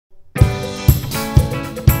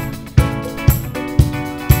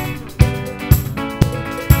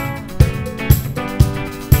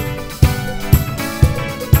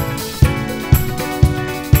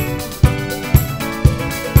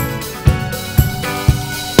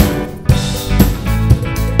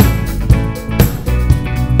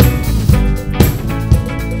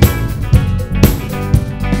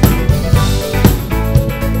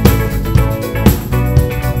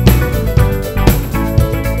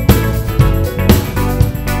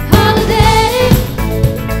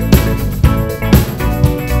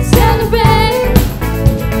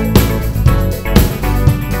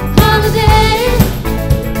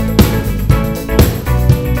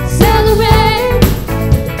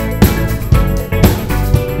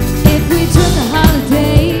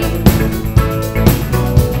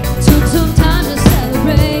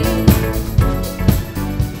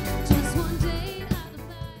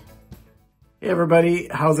everybody,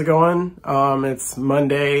 how's it going? It's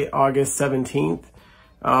Monday, August 17th.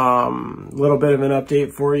 Little bit of an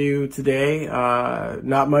update for you today.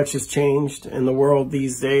 Not much has changed in the world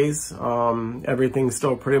these days. Everything's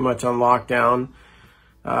still pretty much on lockdown.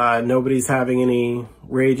 Nobody's having any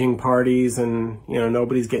raging parties, and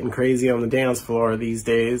nobody's getting crazy on the dance floor these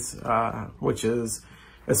days, which is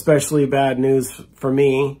especially bad news for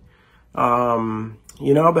me.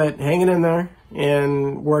 But hanging in there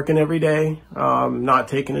and working every day, not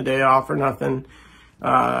taking a day off or nothing.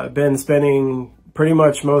 Been spending pretty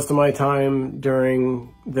much most of my time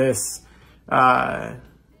during this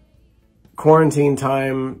quarantine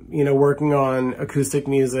time, working on acoustic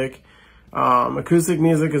music. Acoustic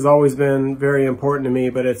music has always been very important to me,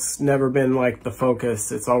 but it's never been like the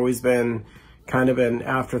focus. It's always been kind of an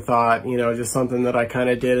afterthought, just something that I kind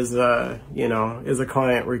of did as a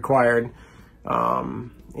client required.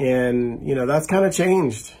 That's kind of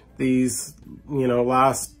changed these,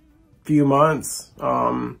 last few months.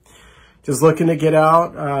 Just looking to get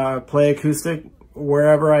out, play acoustic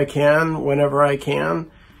wherever I can, whenever I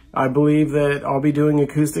can. I believe that I'll be doing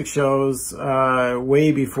acoustic shows,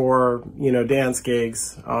 way before, dance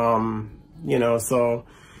gigs.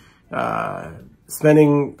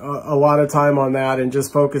 Spending a lot of time on that and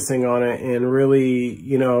just focusing on it and really,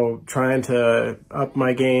 trying to up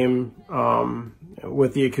my game,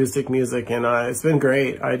 with the acoustic music. And, it's been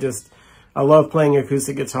great. I love playing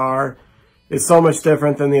acoustic guitar. It's so much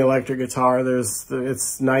different than the electric guitar.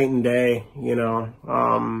 It's night and day,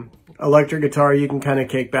 electric guitar, you can kind of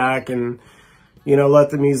kick back and,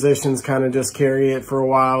 let the musicians kind of just carry it for a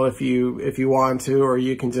while if you want to, or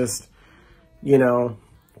you can just,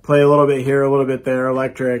 play a little bit here, a little bit there,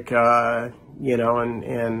 electric,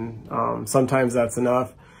 sometimes that's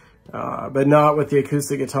enough. But not with the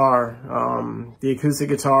acoustic guitar. The acoustic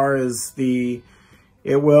guitar it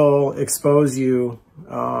will expose you,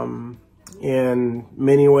 in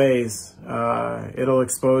many ways. It'll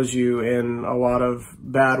expose you in a lot of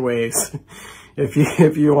bad ways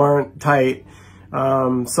if you aren't tight.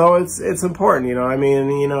 So it's important,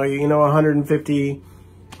 150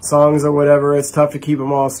 songs or whatever, it's tough to keep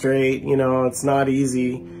them all straight, it's not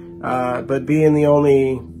easy. But being the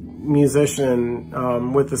only musician,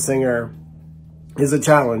 with the singer is a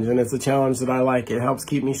challenge, and it's a challenge that I like. It helps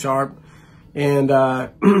keep me sharp. And,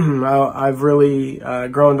 I've really,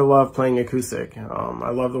 grown to love playing acoustic. I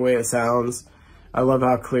love the way it sounds. I love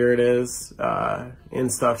how clear it is,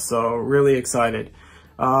 and stuff. So really excited.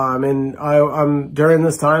 I'm during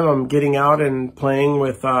this time, I'm getting out and playing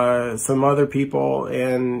with, some other people,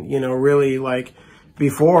 and, really, like,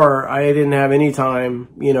 before I didn't have any time,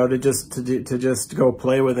 to just go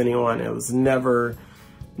play with anyone. It was never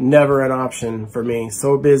an option for me.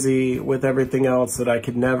 So busy with everything else that I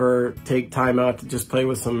could never take time out to just play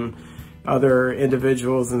with some other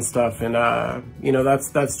individuals and stuff. And,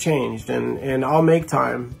 that's changed, and I'll make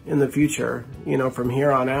time in the future, from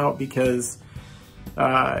here on out, because,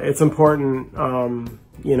 it's important,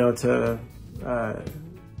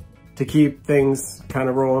 to keep things kind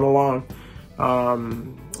of rolling along.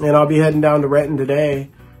 And I'll be heading down to Renton today,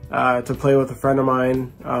 to play with a friend of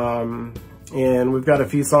mine. And we've got a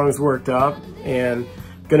few songs worked up, and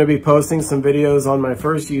going to be posting some videos on my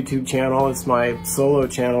first YouTube channel. It's my solo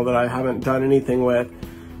channel that I haven't done anything with,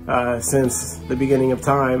 since the beginning of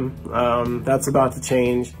time. That's about to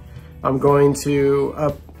change. I'm going to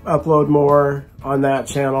upload more on that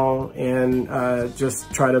channel and,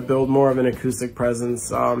 just try to build more of an acoustic presence,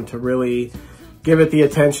 to really give it the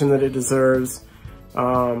attention that it deserves.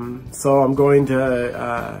 So I'm going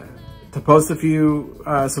to post a few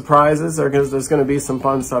surprises, because there's going to be some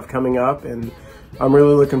fun stuff coming up, and I'm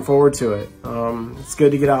really looking forward to it. It's good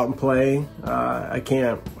to get out and play. I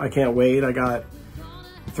can't wait. I got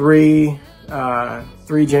three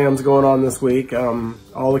jams going on this week,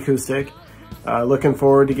 all acoustic. Looking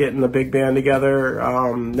forward to getting the big band together,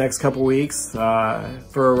 next couple weeks, for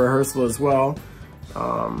a rehearsal as well.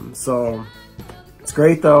 So it's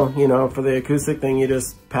great though, for the acoustic thing, you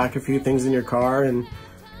just pack a few things in your car and,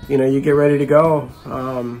 you get ready to go.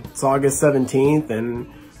 It's August 17th, and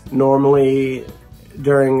normally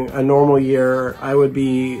during a normal year, I would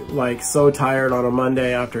be like so tired on a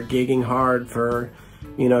Monday after gigging hard for,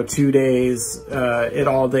 2 days, at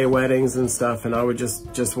all day weddings and stuff. And I would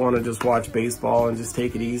just want to just watch baseball and just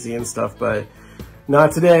take it easy and stuff. But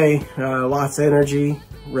not today. Lots of energy,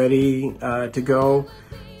 ready, to go.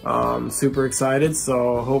 Super excited.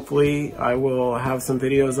 So hopefully I will have some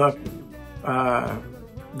videos up,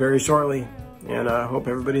 very shortly, and I hope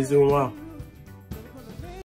everybody's doing well.